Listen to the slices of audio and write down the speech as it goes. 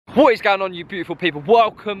What is going on, you beautiful people?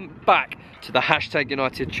 Welcome back to the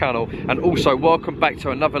 #United channel, and also welcome back to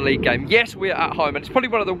another league game. Yes, we're at home, and it's probably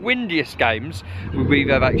one of the windiest games we've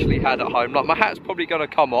ever actually had at home. Like, my hat's probably going to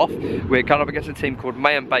come off. We're going up against a team called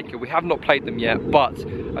May and Baker. We have not played them yet, but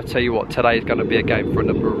I tell you what, today is going to be a game for a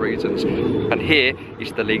number of reasons. And here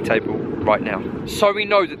is the league table right now. So we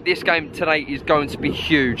know that this game today is going to be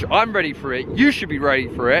huge. I'm ready for it. You should be ready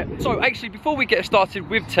for it. So actually, before we get started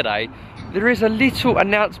with today, there is a little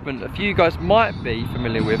announcement that you guys might be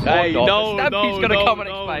familiar with. Hey, no, Stampy's going to come and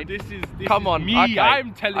explain. This come is on, me. okay.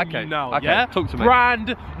 I'm telling you now. Okay. Yeah, Talk to me.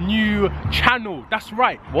 Brand new channel. That's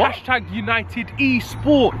right. What? #United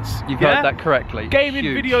esports. You've heard that correctly. Gaming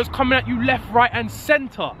Huge. videos coming at you left, right, and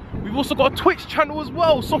centre. We've also got a Twitch channel as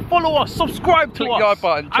well. So follow us, subscribe to us. Click the I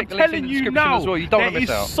button. I'm Check the link in telling the you description now. as well. You don't want to miss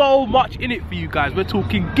there out. is so much in it for you guys. We're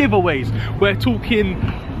talking giveaways. We're talking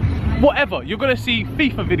whatever. You're gonna see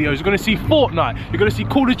FIFA videos, you're gonna see Fortnite, you're gonna see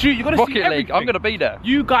Call of Duty, you're gonna see Rocket everything. League, I'm gonna be there.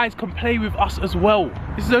 You guys can play with us as well.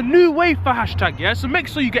 This is a new way for #, yeah? So make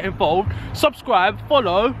sure you get involved, subscribe,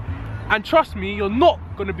 follow, and trust me, you're not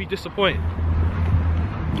gonna be disappointed.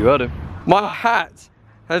 You heard him. My hat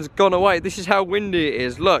has gone away. This is how windy it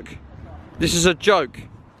is. Look, this is a joke.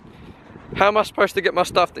 How am I supposed to get my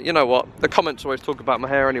stuff that, you know what? The comments always talk about my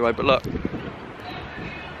hair anyway, but look.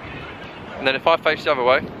 And then if I face the other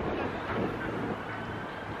way.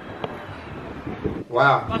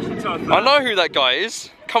 Wow. I know who that guy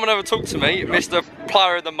is. Come and have a talk to me, Mr.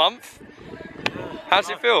 Player of the Month. How's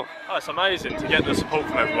it feel? Oh, it's amazing to get the support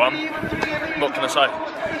from everyone. What can I say?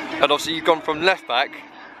 And obviously you've gone from left back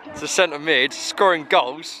to centre mid, scoring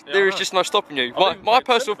goals. Yeah, there is just no stopping you. My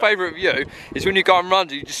personal favourite of you is when you go and run,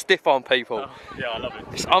 you just stiff on people. Yeah, I love it.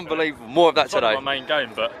 It's unbelievable. More of that It's today. my main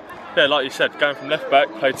game, but yeah, like you said, going from left back,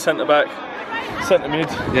 played centre back, centre mid.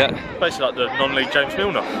 Yeah. Basically like the non-league James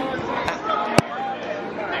Milner.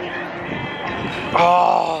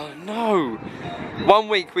 Oh no! 1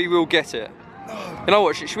 week we will get it. You know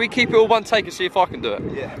what? Should we keep it all one take and see if I can do it?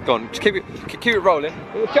 Yeah. Go on, just keep it rolling.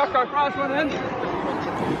 Chaco, France one in. You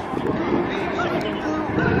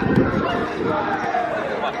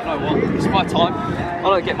know what? It's my time. I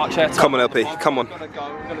don't get much airtime. Come on, LP. Come on. I'm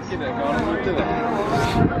gonna give it a go. I'm gonna do it.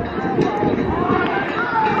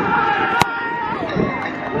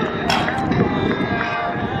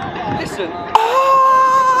 Listen.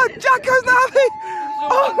 Oh, Jacko's happy.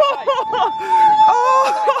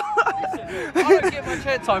 I don't get much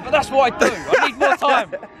airtime, but that's what I do. I need more time.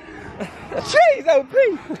 Jeez, LP.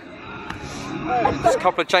 Just a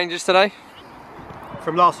couple of changes today.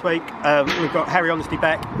 From last week, we've got Harry Honesty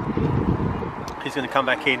back. He's going to come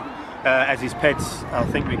back in as his Peds. I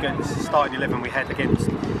think we get the starting 11 we had against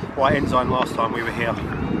White Ensign last time we were here.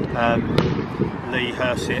 Lee,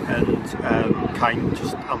 Hersett and Kane,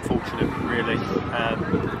 just unfortunate really.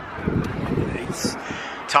 It's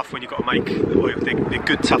tough when you've got to make the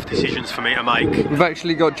good tough decisions for me to make. We've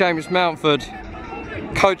actually got James Mountford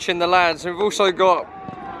coaching the lads, and we've also got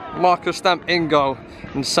Marcus Stamp in goal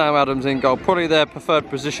and Sam Adams in goal, probably their preferred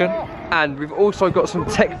position. And we've also got some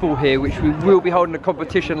tech ball here, which we will be holding a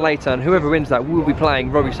competition later, and whoever wins that will be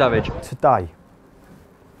playing Robbie Savage. Today,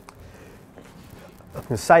 I'm going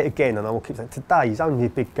to say it again and I will keep saying, today is only a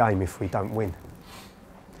big game if we don't win.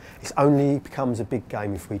 It only becomes a big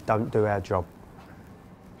game if we don't do our job.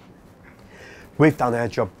 We've done our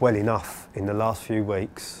job well enough in the last few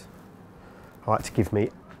weeks, right, to give me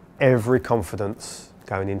every confidence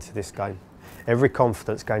going into this game. Every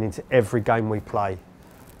confidence going into every game we play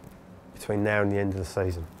between now and the end of the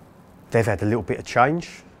season. They've had a little bit of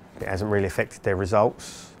change. It hasn't really affected their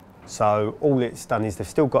results. So all it's done is they've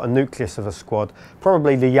still got a nucleus of a squad,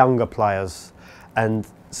 probably the younger players. And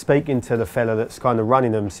speaking to the fella that's kind of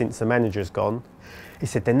running them since the manager's gone, he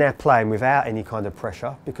said they're now playing without any kind of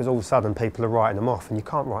pressure because all of a sudden people are writing them off, and you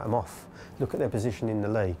can't write them off. Look at their position in the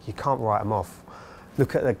league, you can't write them off.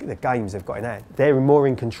 Look at the games they've got in hand. They're more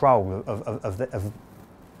in control of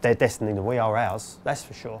their destiny than we are ours, that's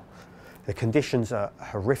for sure. The conditions are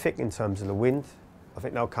horrific in terms of the wind. I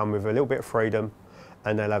think they'll come with a little bit of freedom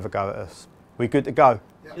and they'll have a go at us. We good to go?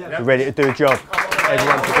 Yeah. We're ready to do a job.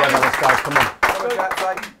 Everyone together, let's go, come on.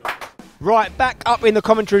 Right, back up in the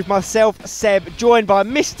commentary with myself, Seb, joined by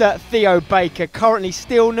Mr. Theo Baker, currently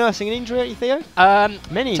still nursing an injury, aren't you, Theo?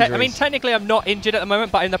 Many injuries. I mean, technically I'm not injured at the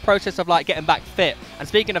moment, but in the process of like getting back fit. And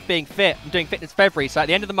speaking of being fit, I'm doing Fitness February, so at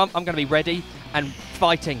the end of the month I'm going to be ready and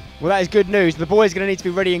fighting. Well, that is good news. The boys are going to need to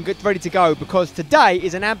be ready and ready to go, because today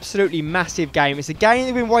is an absolutely massive game. It's a game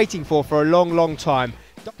they've been waiting for a long, long time.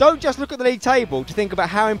 Don't just look at the league table to think about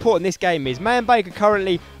how important this game is. May and Baker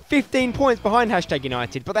currently 15 points behind Hashtag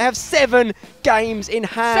United, but they have 7 games in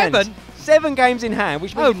hand. 7? 7 games in hand,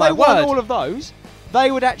 which means if they won all of those,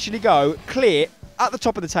 they would actually go clear at the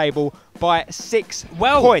top of the table by 6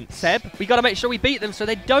 points. Seb, we got to make sure we beat them so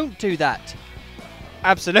they don't do that.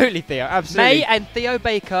 Absolutely, Theo, absolutely. May and Theo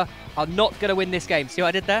Baker are not going to win this game. See what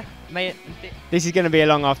I did there? This is going to be a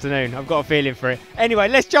long afternoon. I've got a feeling for it. Anyway,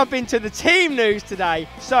 let's jump into the team news today.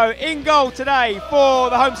 So, in goal today for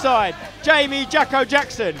the home side, Jamie Jacko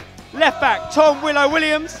Jackson. Left back, Tom Willow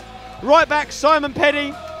Williams. Right back, Simon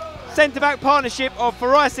Petty. Centre back partnership of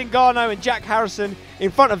Farai Singano and Jack Harrison. In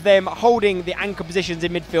front of them, holding the anchor positions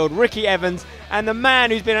in midfield, Ricky Evans. And the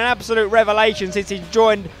man who's been an absolute revelation since he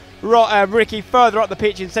joined Ricky further up the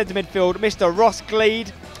pitch in centre midfield, Mr. Ross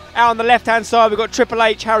Gleed. Out on the left-hand side, we've got Triple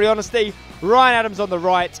H, Harry Honesty, Ryan Adams on the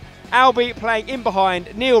right, Albie playing in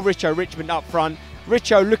behind, Neil Richo Richmond up front.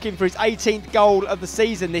 Richo looking for his 18th goal of the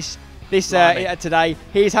season today.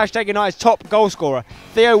 He is Hashtag United's top goal scorer.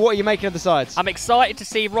 Theo, what are you making of the sides? I'm excited to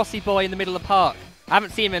see Rossi Boy in the middle of the park. I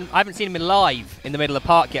haven't seen him live in the middle of the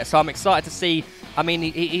park yet, so I'm excited to see. I mean,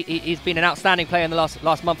 he's been an outstanding player in the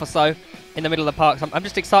last month or so in the middle of the park. So I'm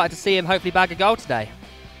just excited to see him hopefully bag a goal today.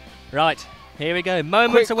 Right. Here we go.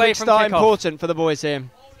 Moments away from start kickoff. Important for the boys here.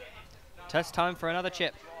 Test time for another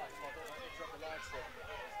chip.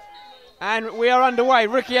 And we are underway.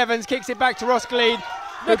 Ricky Evans kicks it back to Ross Gleed,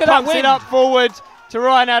 who pumps it up forward to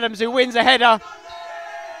Ryan Adams, who wins a header.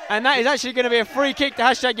 And that is actually going to be a free kick to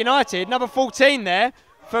Hashtag United. Number 14 there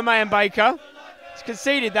for Mayan Baker. He's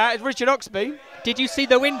conceded that. It's Richard Oxby. Did you see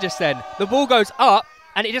the wind just then? The ball goes up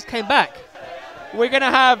and it just came back. We're going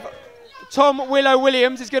to have Tom Willow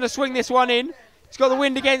Williams is going to swing this one in. He's got the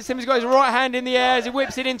wind against him. He's got his right hand in the air as he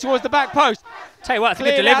whips it in towards the back post. Tell you what, it's a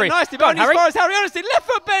good delivery. Nicely, but as far as Harry Honesty, left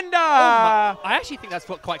foot bender. I actually think that's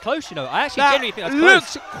quite close, you know. I actually genuinely think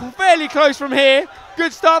that's close. Looks fairly close from here.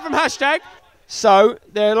 Good start from Hashtag. So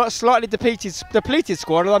they're a slightly depleted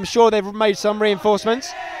squad. I'm sure they've made some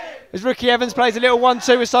reinforcements. As Ricky Evans plays a little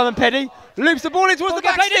 1-2 with Simon Petty. Loops the ball in towards the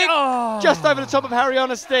back stick. Just over the top of Harry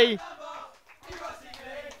Honesty.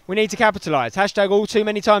 We need to capitalise. Hashtag all too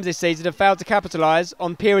many times this season have failed to capitalise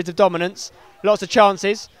on periods of dominance. Lots of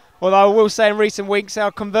chances. Although I will say in recent weeks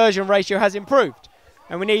our conversion ratio has improved.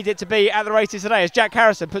 And we need it to be at the races today as Jack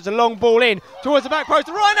Harrison puts a long ball in towards the back post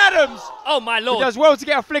to Ryan Adams. Oh my lord. He does well to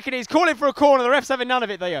get a flick at it. He's calling for a corner. The ref's having none of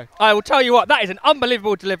it, Theo. I will tell you what, that is an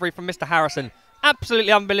unbelievable delivery from Mr. Harrison.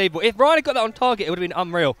 Absolutely unbelievable. If Ryan had got that on target, it would have been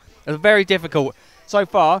unreal. It was very difficult. So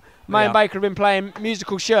far, May and Baker have been playing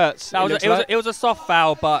musical shirts. It was a soft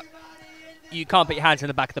foul, but you can't put your hands in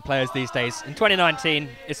the back of the players these days. In 2019,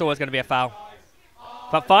 it's always going to be a foul.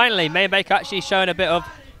 But finally, May and Baker actually showing a bit of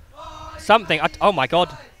something. Oh my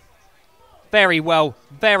God. Very well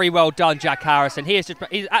done, Jack Harrison. He's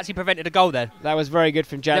actually prevented a goal there. That was very good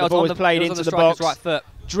from Jack. The ball was played into the box. Right foot.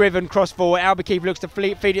 Driven cross forward. Albie Keefe looks to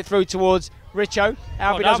feed it through towards Richo.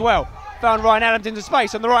 Albie does well. Found Ryan Adams into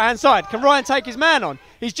space on the right hand side. Can Ryan take his man on?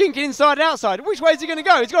 He's jinking inside and outside. Which way is he going to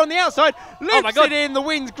go? He's got on the outside. Lifts it in. The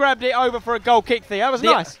wind's grabbed it over for a goal kick there. That was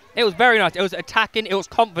nice. It was very nice. It was attacking. It was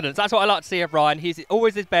confidence. That's what I like to see of Ryan. He's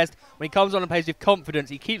always his best when he comes on and plays with confidence.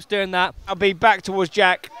 He keeps doing that. I'll be back towards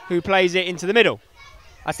Jack, who plays it into the middle.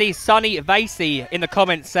 I see Sonny Vasey in the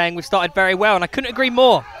comments saying we've started very well, and I couldn't agree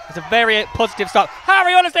more. It's a very positive start.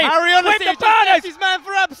 Harry Honesty with the banners! His man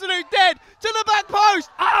for absolute dead to the back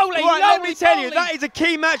post. Holy, let me tell you, that is a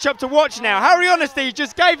key matchup to watch now. Harry Honesty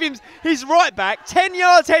just gave him his right back, 10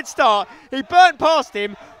 yards head start. He burnt past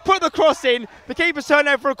him, put the cross in. The keeper's turned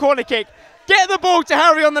over for a corner kick. Get the ball to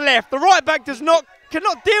Harry on the left. The right back cannot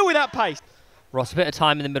deal with that pace. Ross, a bit of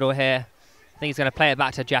time in the middle here. I think he's going to play it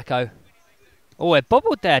back to Jacko. Oh, it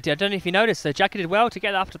bobbled there. I don't know if you noticed. So Jacko did well to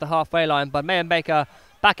get up to the halfway line, but May and Baker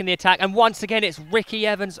back in the attack. And once again, it's Ricky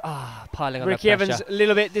Evans. Piling on the pressure. Ricky Evans a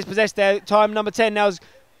little bit dispossessed there. Time number 10 now is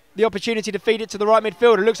the opportunity to feed it to the right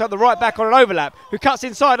midfielder. Looks like the right back on an overlap, who cuts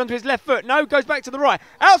inside onto his left foot. No, goes back to the right.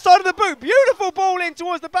 Outside of the boot. Beautiful ball in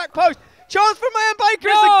towards the back post. Chance for May and Baker.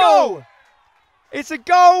 It's a goal. It's a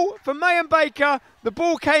goal for May and Baker. The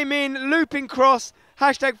ball came in, looping cross.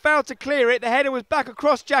 Hashtag failed to clear it. The header was back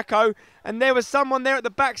across Jacko, and there was someone there at the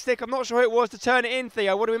back stick. I'm not sure who it was to turn it in,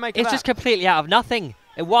 Theo. What do we make of that? It's just completely out of nothing.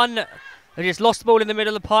 They just lost the ball in the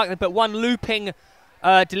middle of the park, but one looping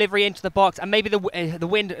delivery into the box, and maybe the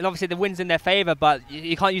wind, and obviously the wind's in their favour, but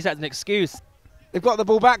you can't use that as an excuse. They've got the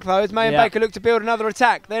ball back, though, as May and Baker look to build another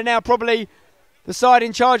attack. They're now probably the side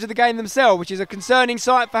in charge of the game themselves, which is a concerning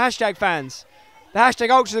sight for Hashtag fans. The Hashtag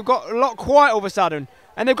Ultras have got a lot quiet all of a sudden.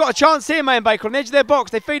 And they've got a chance here, May and Baker, on the edge of their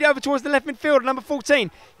box. They feed it over towards the left midfielder, number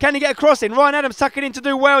 14. Can he get a cross in? Ryan Adams tucking in to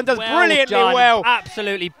do well and does brilliantly well.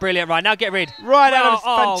 Absolutely brilliant, right. Now get rid. Ryan Adams,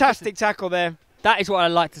 fantastic tackle there. That is what I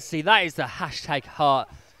like to see. That is the hashtag heart.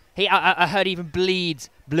 I heard he even bleeds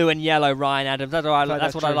blue and yellow, Ryan Adams.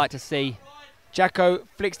 That's what I like to see. Jacko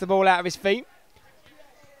flicks the ball out of his feet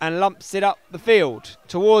and lumps it up the field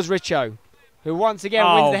towards Richo, who once again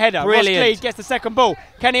wins the header. Brilliant. Ross Cleed gets the second ball.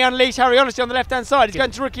 Can he unleash Harry Honesty on the left-hand side? He's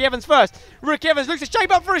going to Ricky Evans first. Ricky Evans looks to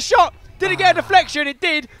shape up for a shot. Did it get a deflection? It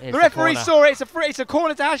did. The referee saw it. It's a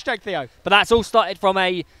corner to hashtag, Theo. But that's all started from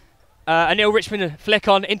a Neil Richmond flick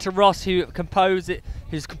on into Ross, who's composed.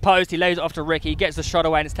 He lays it off to Ricky. He gets the shot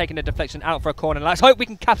away and it's taking the deflection out for a corner. Let's hope we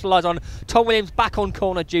can capitalise on Tom Williams back on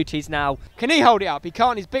corner duties now. Can he hold it up? He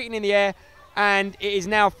can't. He's beaten in the air. And it is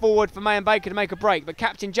now forward for May and Baker to make a break. But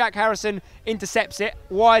Captain Jack Harrison intercepts it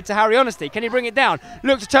wide to Harry Honesty. Can he bring it down?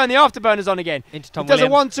 Look to turn the afterburners on again. Into Tom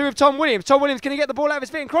Williams. Williams. Does a 1-2 with Tom Williams. Tom Williams, can he get the ball out of his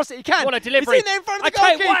feet and cross it? He can. What a delivery. He's in there in front of the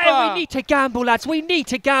goalkeeper. We need to gamble, lads. We need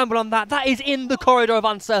to gamble on that. That is in the corridor of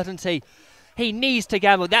uncertainty. He needs to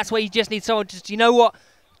gamble. That's where he just needs someone to, you know what?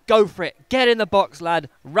 Go for it. Get in the box, lad.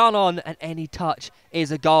 Run on, and any touch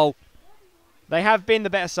is a goal. They have been the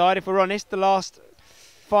better side, if we're honest, the last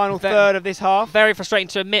final third of this half. Very frustrating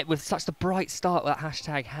to admit with such the bright start that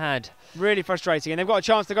hashtag had. Really frustrating, and they've got a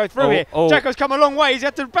chance to go through here. Jacko's come a long way. He's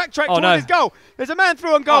had to backtrack towards his goal. There's a man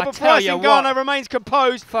through on goal, but Bryce Ngannou remains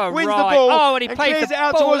composed, wins the ball, and clears it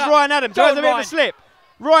out towards Ryan Adams, who has a bit of a slip.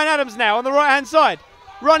 Ryan Adams now on the right-hand side.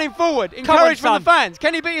 Running forward, encouraged from the fans.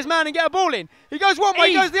 Can he beat his man and get a ball in? He goes one way,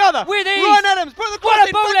 he goes the other. With ease. Ryan Adams, put the cross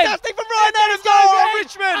in. Fantastic from Ryan Adams. Goal from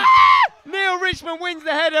Richmond. Neil Richmond wins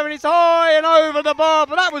the header and it's high and over the bar,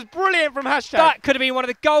 but that was brilliant from hashtag. That could have been one of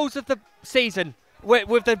the goals of the season.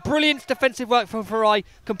 With the brilliant defensive work from Farai,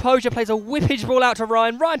 Composure plays a whippage ball out to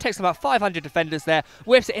Ryan. Ryan takes about 500 defenders there,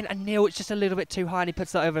 whips it in, and Neil, it's just a little bit too high and he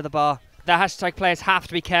puts that over the bar. The hashtag players have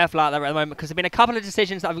to be careful out there at the moment because there have been a couple of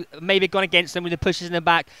decisions that have maybe gone against them with the pushes in the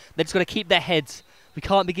back. They're just got to keep their heads. We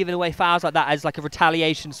can't be giving away fouls like that as like a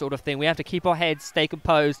retaliation sort of thing. We have to keep our heads, stay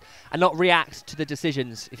composed, and not react to the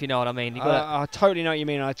decisions, if you know what I mean. I totally know what you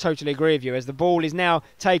mean. I totally agree with you. As the ball is now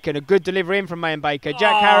taken, a good delivery in from May and Baker.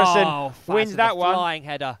 Jack Harrison wins that one. Flying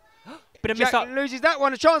header. Bit of Jack loses that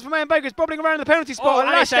one. A chance for May and Baker. Is bobbling around in the penalty spot.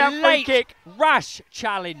 And lashed out free kick. Rash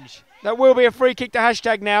challenge. That will be a free kick to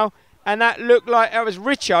hashtag now. And that looked like it was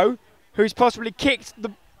Richo who's possibly kicked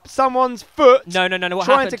someone's foot. No. What trying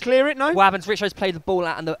happened? To clear it, no? What happens? Richo's played the ball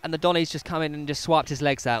out and the Donny's just come in and just swiped his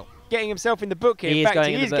legs out. Getting himself in the book here. He in fact,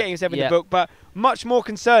 he is getting himself in the book. But much more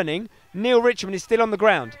concerning, Neil Richmond is still on the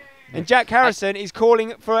ground. And Jack Harrison is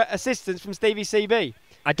calling for assistance from Stevie CB.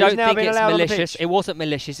 I don't think it's malicious. It wasn't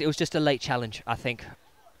malicious. It was just a late challenge, I think.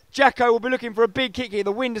 Jacko will be looking for a big kick here.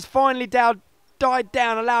 The wind has finally died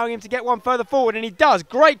down, allowing him to get one further forward, and he does.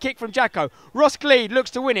 Great kick from Jacko. Ross Cleed looks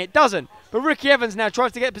to win it, doesn't. But Ricky Evans now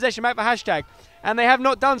tries to get possession back for hashtag, and they have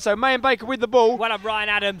not done so. May and Baker with the ball. Well done, Ryan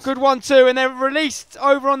Adams. Good 1-2, and they're released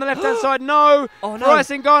over on the left-hand side. No. Bryce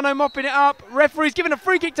Ngannou mopping it up. Referee's giving a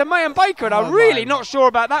free kick to May and Baker, and I'm really not sure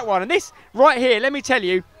about that one. And this right here, let me tell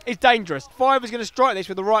you, is dangerous. Five is going to strike this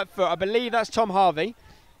with the right foot. I believe that's Tom Harvey.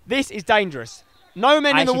 This is dangerous. No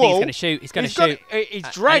men in the wall. He's going to shoot. He's going to shoot. He's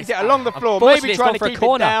dragged it along the floor, maybe trying to keep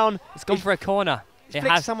it down. It's gone for a corner. It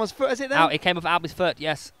has someone's foot, is it then? It came off Albie's foot,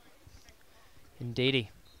 yes. Indeedy.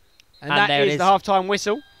 And that is the half-time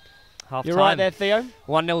whistle. You're right there, Theo.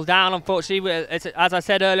 1-0 down, unfortunately. As I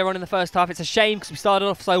said earlier on in the first half, it's a shame because we started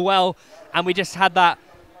off so well and we just had that,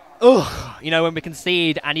 when we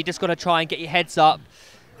concede, and you just got to try and get your heads up,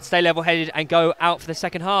 stay level-headed and go out for the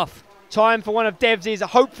second half. Time for one of Devs'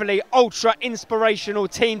 hopefully ultra-inspirational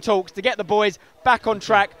team talks to get the boys back on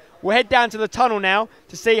track. We'll head down to the tunnel now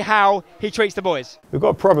to see how he treats the boys. We've got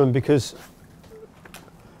a problem because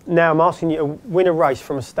now I'm asking you to win a race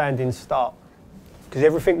from a standing start, because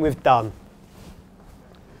everything we've done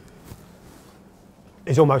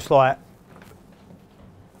is almost like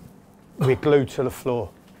we're glued to the floor.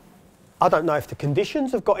 I don't know if the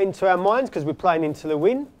conditions have got into our minds because we're playing into the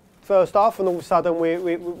wind first half and all of a sudden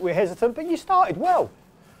we're hesitant, but you started well.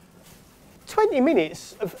 20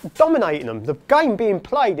 minutes of dominating them, the game being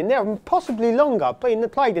played in there, possibly longer, being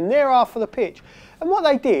played in their half of the pitch. And what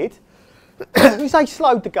they did is they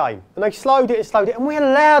slowed the game, and they slowed it, and we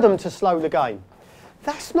allowed them to slow the game.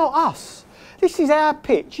 That's not us. This is our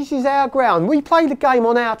pitch, this is our ground. We play the game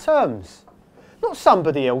on our terms, not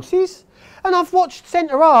somebody else's. And I've watched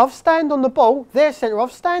centre-halves stand on the ball, their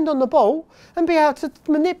centre-halves stand on the ball and be able to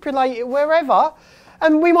manipulate it wherever.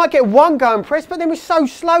 And we might get one going press, but then we're so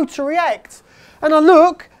slow to react. And I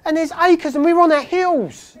look, And there's acres and we're on our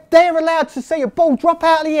heels. They're allowed to see a ball drop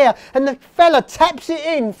out of the air and the fella taps it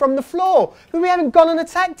in from the floor. But we haven't gone and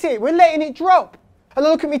attacked it. We're letting it drop. And I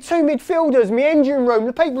look at my 2 midfielders, my engine room,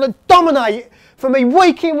 the people that dominate for me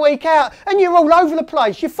week in, week out. And you're all over the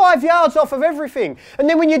place. You're 5 yards off of everything. And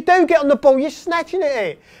then when you do get on the ball, you're snatching at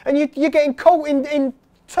it. And you're getting caught in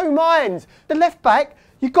two minds. The left back,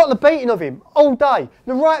 you've got the beating of him all day.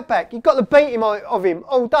 The right back, you've got the beating of him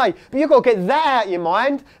all day. But you've got to get that out of your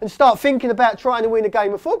mind and start thinking about trying to win a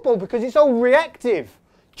game of football because it's all reactive.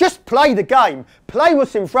 Just play the game. Play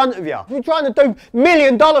what's in front of you. You're trying to do $1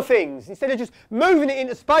 million things instead of just moving it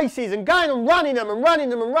into spaces and going and running them and running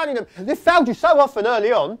them and running them. They've failed you so often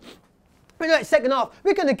early on. But in that second half,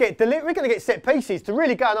 we're going to get set pieces to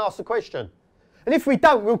really go and ask the question. And if we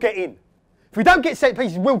don't, we'll get in. If we don't get set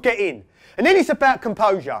pieces, we'll get in. And then it's about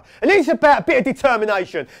composure. And then it's about a bit of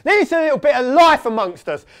determination. Then it's a little bit of life amongst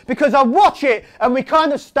us. Because I watch it and we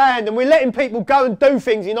kind of stand and we're letting people go and do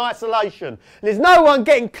things in isolation. And there's no one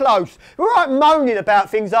getting close. We're right moaning about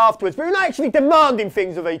things afterwards, but we're not actually demanding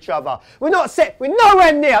things of each other. We're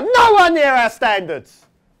nowhere near our standards.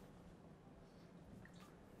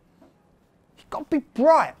 You've got to be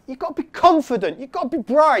bright. You've got to be confident. You've got to be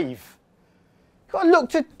brave. You've got to look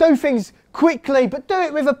to do things quickly, but do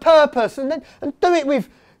it with a purpose and do it with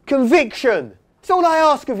conviction. That's all I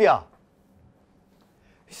ask of you.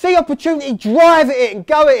 See opportunity, drive at it and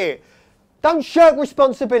go at it. Don't shirk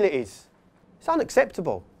responsibilities. It's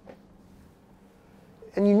unacceptable.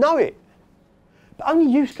 And you know it. But only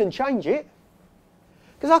you can change it.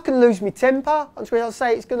 Because I can lose my temper until I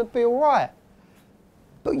say it's going to be all right.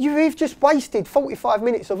 But you've just wasted 45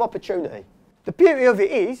 minutes of opportunity. The beauty of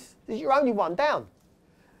it is you're only one down.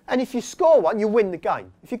 And if you score one, you win the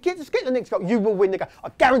game. If you get the next goal, you will win the game. I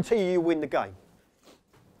guarantee you win the game.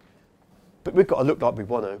 But we've got to look like we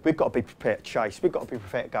want to. We've got to be prepared to chase. We've got to be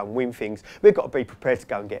prepared to go and win things. We've got to be prepared to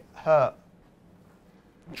go and get hurt.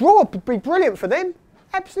 Draw would be brilliant for them.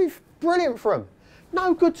 Absolutely brilliant for them.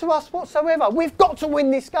 No good to us whatsoever. We've got to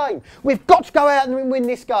win this game. We've got to go out and win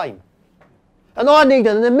this game. And I need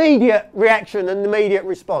an immediate reaction and an immediate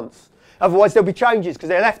response. Otherwise there'll be changes because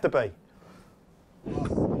there'll have to be.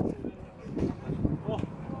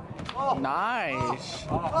 Nice.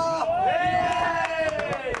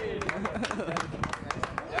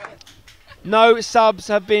 No subs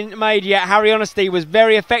have been made yet. Harry Honesty was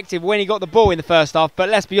very effective when he got the ball in the first half, but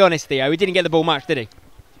let's be honest, Theo, he didn't get the ball much, did he?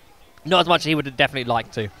 Not as much as he would have definitely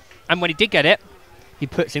liked to. And when he did get it, he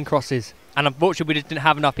puts in crosses. And unfortunately, we just didn't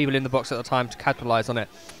have enough people in the box at the time to capitalise on it.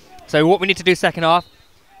 So what we need to do second half,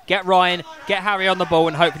 get Ryan, get Harry on the ball,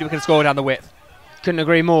 and hopefully we can score down the width. Couldn't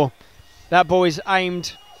agree more. That ball is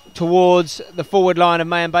aimed towards the forward line of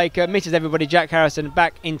Mayan Baker, misses everybody. Jack Harrison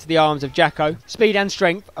back into the arms of Jacko. Speed and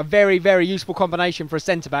strength, a very, very useful combination for a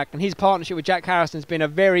centre-back, and his partnership with Jack Harrison has been a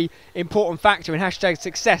very important factor in Hashtag's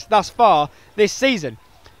success thus far this season.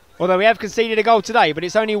 Although we have conceded a goal today, but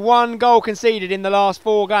it's only one goal conceded in the last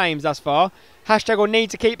 4 games thus far. Hashtag will need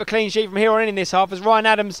to keep a clean sheet from here on in this half as Ryan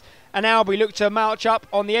Adams and Albie look to march up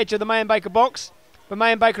on the edge of the Mayan Baker box. But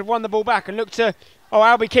Mayan Baker have won the ball back and look to... Oh,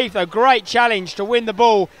 Albie Keith, though, great challenge to win the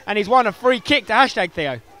ball, and he's won a free kick to Hashtag,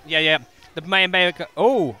 Theo. Yeah. The Mayan Baker...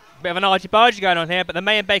 Oh, bit of an argy-bargy going on here, but the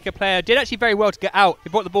Mayan Baker player did actually very well to get out. He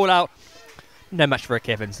brought the ball out. No match for a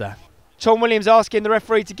Kevin, sir. Tom Williams asking the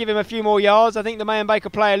referee to give him a few more yards. I think the Mayan Baker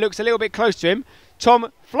player looks a little bit close to him.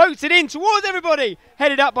 Tom floats it in towards everybody,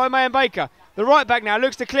 headed up by Mayan Baker. The right back now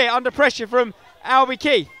looks to clear under pressure from Albie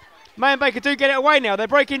Keith. Mayan Baker do get it away now. They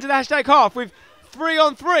break into the Hashtag half with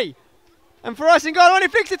 3-on-3. And for us, Ngannou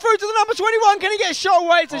flicks it through to the number 21. Can he get a shot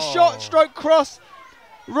away? It's a shot stroke cross.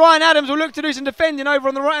 Ryan Adams will look to do some defending over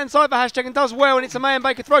on the right-hand side for Hashtag and does well, and it's a Mayan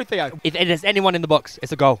Baker throw, Theo. If there's anyone in the box,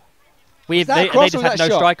 it's a goal. They just had no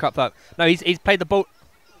striker up front. No, he's played the ball.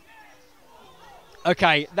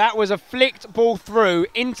 Okay, that was a flicked ball through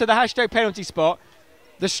into the Hashtag penalty spot.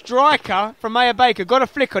 The striker from Mayan Baker got a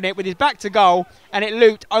flick on it with his back to goal, and it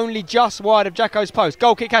looped only just wide of Jacko's post.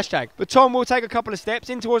 Goal kick Hashtag. But Tom will take a couple of steps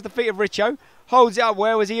in towards the feet of Richo. Holds it up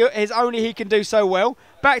well as only he can do so well.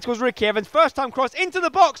 Back towards Ricky Evans. First time cross into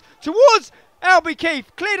the box towards Albie Keith.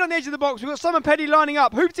 Cleared on the edge of the box. We've got Simon Petty lining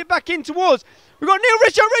up. Hoops it back in towards. We've got Neil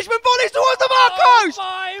Richo. Richmond volleys towards the far post.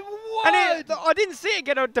 My word. And I didn't see it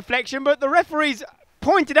get a deflection, but the referees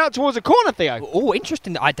pointed out towards a corner, Theo. Oh,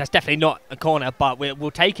 interesting. That's definitely not a corner, but we'll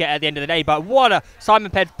take it at the end of the day. But what a... Simon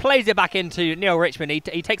Ped plays it back into Neil Richmond.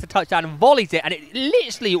 He takes a touchdown and volleys it, and it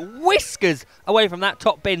literally whiskers away from that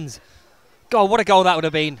top bins. God, what a goal that would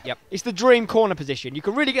have been. Yep. It's the dream corner position. You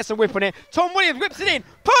can really get some whip on it. Tom Williams whips it in.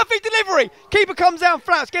 Perfect delivery. Keeper comes down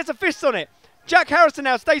flat, gets a fist on it. Jack Harrison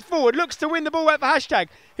now stays forward, looks to win the ball back for Hashtag.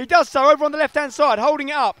 He does so over on the left-hand side, holding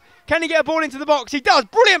it up. Can he get a ball into the box? He does.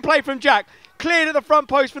 Brilliant play from Jack. Cleared at the front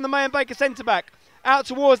post from the Mayan Baker centre-back. Out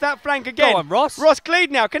towards that flank again. Go on, Ross. Ross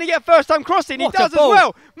Gleed now. Can he get a first-time crossing? He does as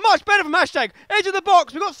well. Much better from Hashtag. Edge of the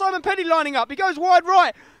box. We've got Simon Petty lining up. He goes wide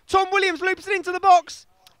right. Tom Williams loops it into the box.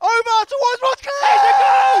 Over towards Ross Gleed. It's a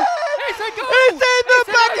goal! It's a goal! It's in the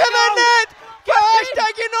back of the net for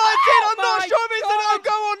Hashtag United. I'm not my sure if it's an own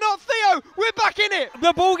goal or not. Theo, we're back in it.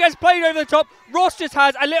 The ball gets played over the top. Ross just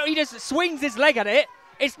has a little, he just swings his leg at it.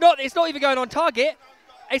 It's not even going on target.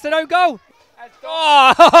 It's an own goal.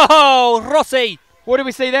 Oh, Rossi. What do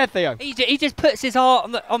we see there, Theo? He just puts his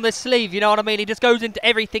heart on the sleeve, you know what I mean? He just goes into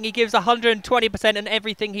everything. He gives 120% in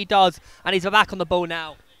everything he does, and he's back on the ball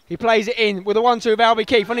now. He plays it in with a 1-2 of Albie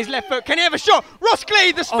Keefe on his left foot. Can he have a shot? Ross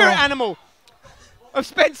Gleed, the spirit animal of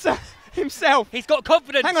Spencer himself. He's got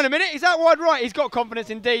confidence. Hang on a minute, he's out wide right. He's got confidence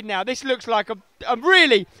indeed now. This looks like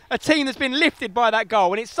really a team that's been lifted by that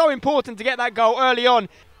goal, and it's so important to get that goal early on.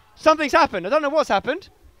 Something's happened. I don't know what's happened.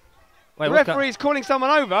 Wait, the referee's calling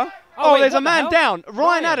someone over. Oh, wait, there's a man hell? down.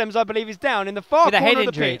 Ryan Adams, I believe, is down in the far with a corner head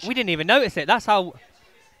of the injury. pitch. We didn't even notice it. That's how.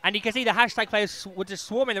 And you can see the Hashtag players were just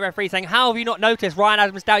swarming the referee, saying, "How have you not noticed Ryan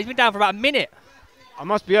Adams down? He's been down for about a minute." I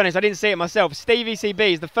must be honest, I didn't see it myself. Steve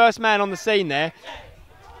ECB is the first man on the scene there.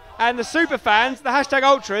 And the super fans, the Hashtag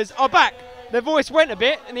Ultras, are back. Their voice went a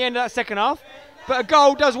bit in the end of that second half, but a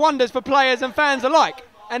goal does wonders for players and fans alike.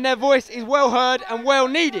 And their voice is well heard and well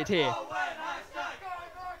needed here.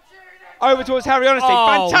 Over towards Harry Honesty.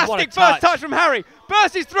 Oh, fantastic first touch from Harry.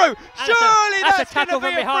 Bursts through. Surely that's going to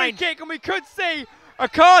be a free kick, and we could see a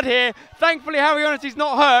card here. Thankfully, Harry Honesty's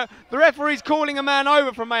not hurt. The referee's calling a man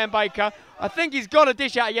over from Mayan Baker. I think he's got to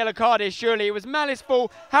dish out a yellow card here, surely. It was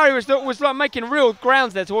maliceful. Harry was like making real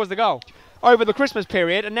grounds there towards the goal. Over the Christmas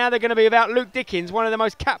period, and now they're going to be without Luke Dickens, one of the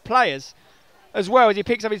most capped players, as well, as he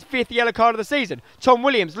picks up his 5th yellow card of the season. Tom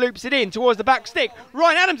Williams loops it in towards the back stick.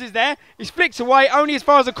 Ryan Adams is there. He's flicked away only as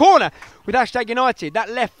far as the corner with Hashtag United. That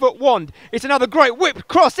left foot wand. It's another great whip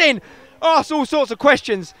cross in. Asks all sorts of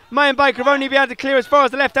questions. Mayan Baker have only been able to clear as far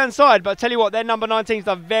as the left-hand side, but I tell you what, their number 19's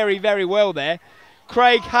done very, very well there.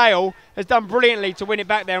 Craig Hale has done brilliantly to win it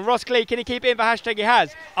back there. And Ross Glee, can he keep it in for Hashtag? He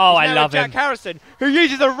has. Oh, I love him. Jack Harrison, who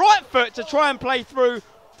uses the right foot to try and play through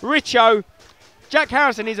Richo. Jack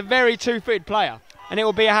Harrison is a very two-footed player, and it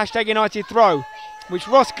will be a Hashtag United throw, which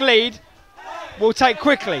Ross Gleed will take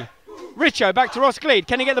quickly. Richo back to Ross Gleed.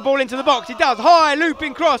 Can he get the ball into the box? He does. High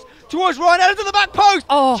looping cross towards Ryan Adams to the back post.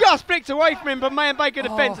 Oh. Just flicked away from him, but Mayan Baker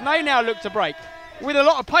defence, and they now look to break with a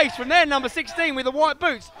lot of pace from their number 16 with the white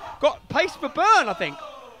boots. Got pace for burn, I think.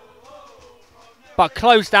 But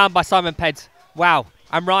closed down by Simon Peds. Wow.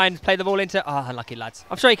 And Ryan's played the ball into. Oh, unlucky lads.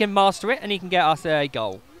 I'm sure he can master it, and he can get us a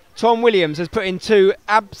goal. Tom Williams has put in 2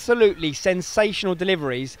 absolutely sensational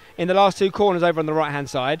deliveries in the last 2 corners over on the right-hand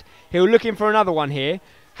side. He'll look in for another one here.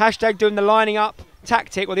 Hashtag doing the lining up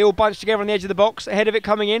tactic where they all bunch together on the edge of the box. Ahead of it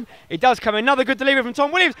coming in. It does come in. Another good delivery from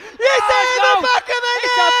Tom Williams. Yes, in the back of the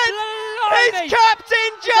net! It's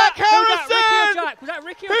Captain Jack Harrison! Was that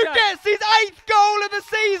Ricky or who Jack? gets his 8th goal of the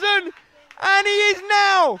season, and he is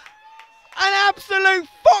now an absolute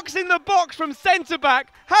fox in the box from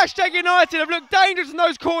centre-back. Hashtag United have looked dangerous in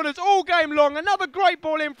those corners all game long. Another great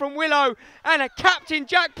ball in from Willow, and a Captain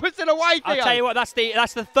Jack puts it away, Theo. I'll tell you what, that's the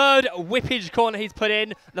 3rd whippage corner he's put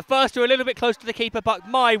in. The first 2 a little bit close to the keeper, but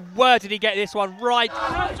my word, did he get this one right.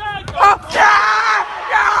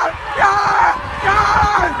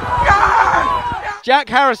 Jack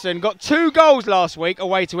Harrison got 2 goals last week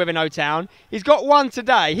away to Withenow Town. He's got 1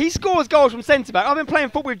 today. He scores goals from centre-back. I've been playing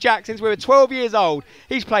football with Jack since we were 12 years old.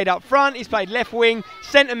 He's played up front, he's played left wing,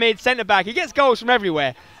 centre-mid, centre-back. He gets goals from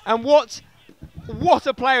everywhere. And what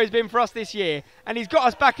a player he's been for us this year. And he's got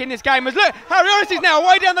us back in this game. As look, Harry Honesty's now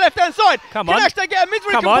way down the left-hand side. Come Can on. Hashtag get a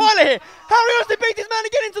mid-range Come on. compiler here? Harry Honesty beat his man to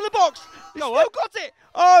get into the box. He's still got it.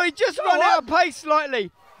 Oh, he just run out of pace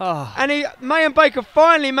slightly. Oh. And Mayan Baker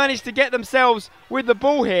finally managed to get themselves with the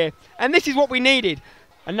ball here. And this is what we needed.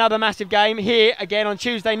 Another massive game here again on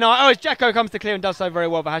Tuesday night. Oh, as Jacko comes to clear and does so very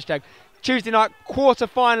well for Hashtag. Tuesday night,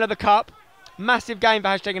 quarter-final of the Cup. Massive game for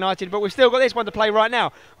Hashtag United, but we've still got this one to play right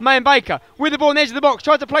now. Mayan Baker with the ball on the edge of the box.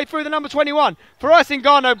 Tried to play through the number 21. Farais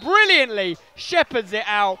Ngannou brilliantly shepherds it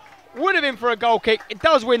out. Would have been for a goal kick. It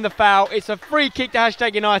does win the foul. It's a free kick to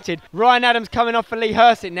Hashtag United. Ryan Adams coming off for Lee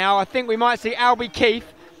Hursett now. I think we might see Albie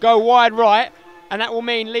Keefe go wide right, and that will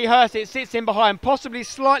mean Lee Hursett sits in behind, possibly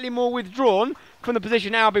slightly more withdrawn from the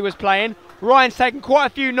position Albie was playing. Ryan's taken quite a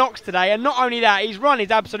few knocks today, and not only that, he's run his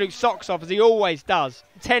absolute socks off, as he always does.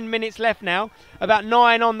 10 minutes left now, about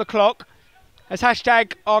 9 on the clock, as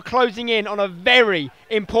Hashtag are closing in on a very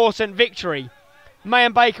important victory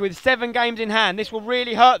Mayan Baker with 7 games in hand. This will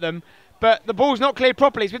really hurt them. But the ball's not cleared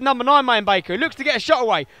properly. It's with number 9, Mayan Baker, who looks to get a shot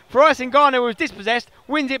away. For Ghana, who was dispossessed,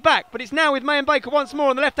 wins it back. But it's now with Mayan Baker once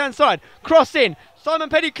more on the left-hand side. Cross in. Simon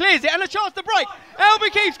Petty clears it and a chance to break.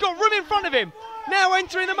 Albie Keith's got room in front of him. Now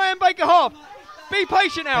entering the Mayan Baker half. Be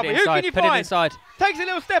patient, Albie. Who can you Put it find? inside. Takes a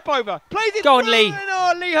little step over. Plays it. Go on, Lee.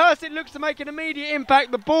 Oh, Lee Hurst, it looks to make an immediate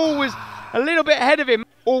impact. The ball was a little bit ahead of him.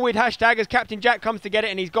 All with hashtag as Captain Jack comes to get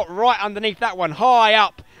it, and he's got right underneath that one, high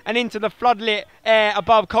up and into the floodlit air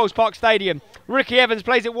above Coles Park Stadium. Ricky Evans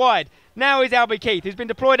plays it wide. Now is Albie Keith, who's been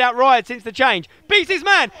deployed out wide since the change. Beats his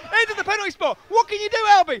man, enters the penalty spot. What can you do,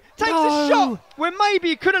 Albie? Takes a shot where maybe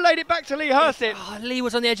he could have laid it back to Lee Hurst. Lee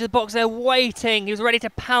was on the edge of the box there waiting. He was ready to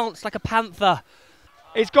pounce like a panther.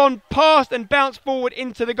 It's gone past and bounced forward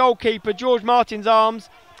into the goalkeeper, George Martin's arms.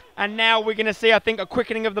 And now we're going to see, I think, a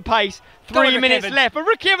quickening of the pace. 3 minutes left, but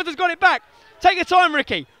Ricky Evans has got it back. Take your time,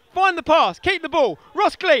 Ricky. Find the pass, keep the ball.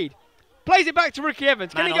 Ross Cleed plays it back to Ricky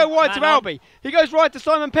Evans. Can he go wide to Albie? He goes right to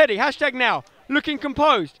Simon Petty. Hashtag now. Looking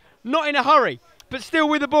composed, not in a hurry, but still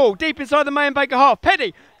with the ball. Deep inside the Mayan Baker half.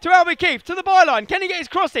 Petty to Albie Keith, to the byline. Can he get his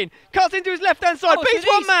cross in? Cuts into his left-hand side. Beats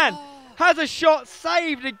one man. Has a shot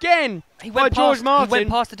saved again by George Martin. He went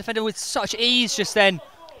past the defender with such ease just then.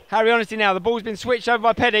 Harry Honesty now, the ball's been switched over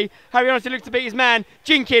by Petty. Harry Honesty looks to beat his man.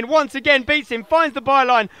 Jinkin once again beats him, finds the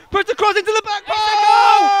byline, puts the cross into the back post.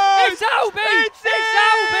 It's Albie!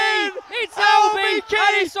 It's Albie!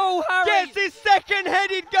 And it's all Harry. Gets his second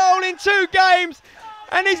headed goal in 2 games.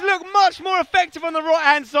 And he's looked much more effective on the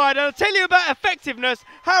right-hand side. And I'll tell you about effectiveness.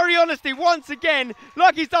 Harry Honesty, once again,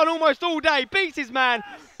 like he's done almost all day, beats his man.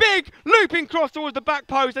 Big looping cross towards the back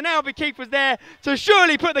post. And Albie Keith was there to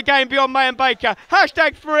surely put the game beyond Mayan Baker.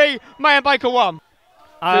 Hashtag 3, Mayan Baker 1.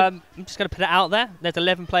 I'm just going to put it out there. There's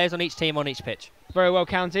 11 players on each team on each pitch. Very well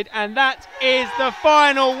counted. And that is the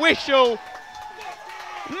final whistle.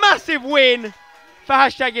 Massive win for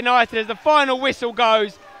Hashtag United as the final whistle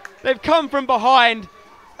goes. They've come from behind.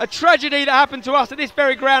 A tragedy that happened to us at this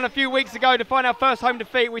very ground a few weeks ago to find our first home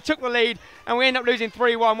defeat. We took the lead and we ended up losing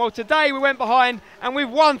 3-1. Well, today we went behind and we've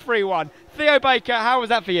won 3-1. Theo Baker, how was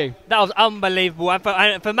that for you? That was unbelievable.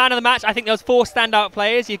 And for man of the match, I think there was 4 standout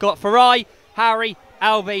players. You've got Farai, Harry,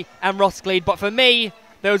 Albie and Ross Cleed. But for me,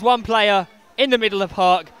 there was one player in the middle of the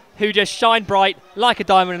park who just shined bright like a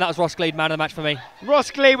diamond, and that was Ross Cleed, man of the match for me. Ross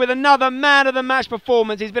Cleed with another man of the match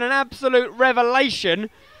performance. He's been an absolute revelation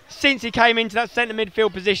since he came into that centre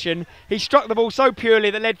midfield position. He struck the ball so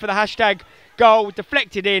purely that led for the hashtag goal,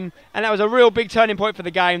 deflected in, and that was a real big turning point for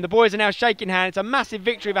the game. The boys are now shaking hands. It's a massive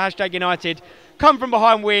victory for Hashtag United. Come from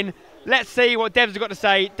behind win. Let's see what Devs have got to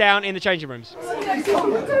say down in the changing rooms.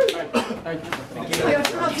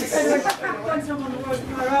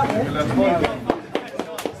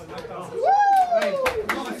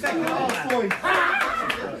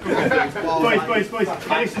 Boys,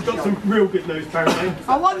 Alice has got some real good news apparently.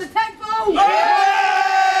 I won the tech ball!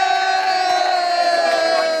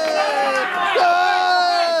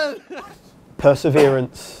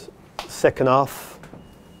 Perseverance, second half.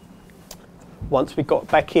 Once we got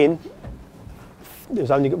back in,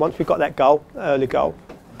 once we got that goal, early goal,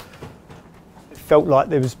 it felt like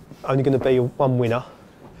there was only going to be one winner.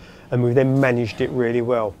 And we then managed it really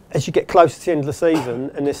well. As you get closer to the end of the season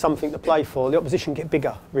and there's something to play for, the opposition get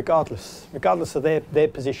bigger regardless of their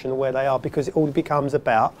position or where they are, because it all becomes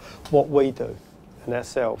about what we do and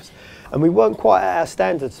ourselves. And we weren't quite at our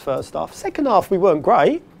standards first half. Second half we weren't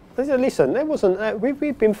great. Listen, there wasn't.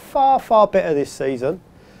 We've been far better this season,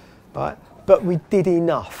 right? But we did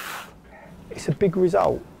enough. It's a big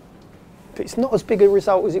result. But it's not as big a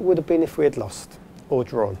result as it would have been if we had lost or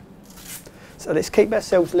drawn. So let's keep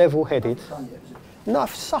ourselves level-headed. No,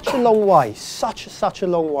 such a long way, such a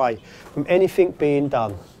long way from anything being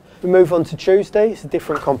done. We move on to Tuesday. It's a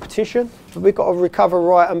different competition, but we've got to recover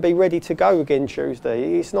right and be ready to go again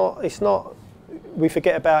Tuesday. It's not. We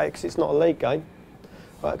forget about it because it's not a league game,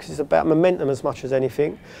 right? Because it's about momentum as much as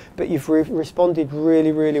anything. But you've responded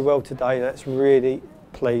really well today. That's really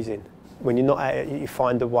pleasing. When you're not at it, you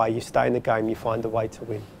find a way. You stay in the game. You find a way to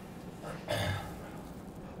win.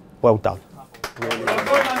 Well done.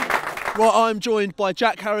 Well, I'm joined by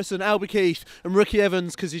Jack Harrison, Albie Keith and Ricky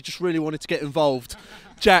Evans because he just really wanted to get involved.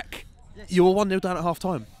 Jack, you were 1-0 down at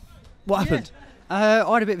half-time. What happened? I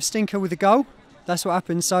had a bit of a stinker with the goal. That's what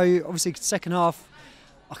happened. So, obviously, second half,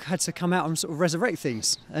 I had to come out and sort of resurrect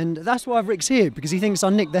things. And that's why Rick's here, because he thinks I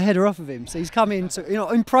nicked the header off of him. So he's come in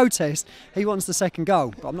to, in protest, he wants the second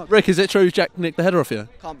goal. But I'm not. Rick, is it true Jack nicked the header off you?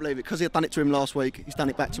 Can't believe it, because he'd done it to him last week. He's done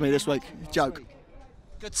it back to me this week. Joke.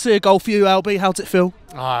 Good to see a goal for you, LB. How'd it feel?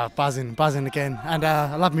 Buzzing again. And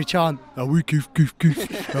I love me chant. We keep.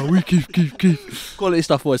 We keep. Quality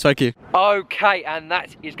stuff, boys. Thank you. Okay, and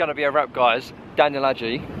that is going to be a wrap, guys. Daniel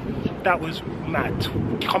Adji. That was mad.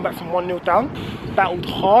 Come back from 1-0 down, battled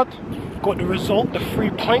hard, got the result, the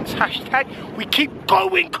 3 points, hashtag, we keep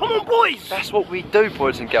going, come on boys! That's what we do,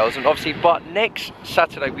 boys and girls, and obviously, but next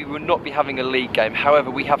Saturday we will not be having a league game. However,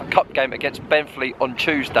 we have a cup game against Benfleet on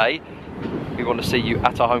Tuesday. We want to see you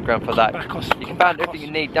at our home ground for that. You can find everything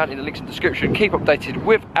you need down in the links in the description. Keep updated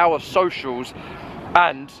with our socials,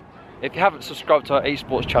 and if you haven't subscribed to our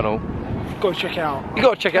esports channel, go check it out. You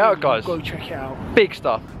got to check it out, guys. Go check it out. Big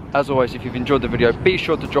stuff. As always, if you've enjoyed the video, be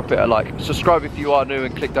sure to drop it a like. Subscribe if you are new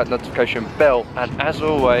and click that notification bell. And as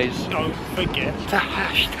always, don't forget to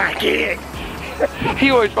hashtag it.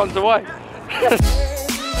 He always runs away.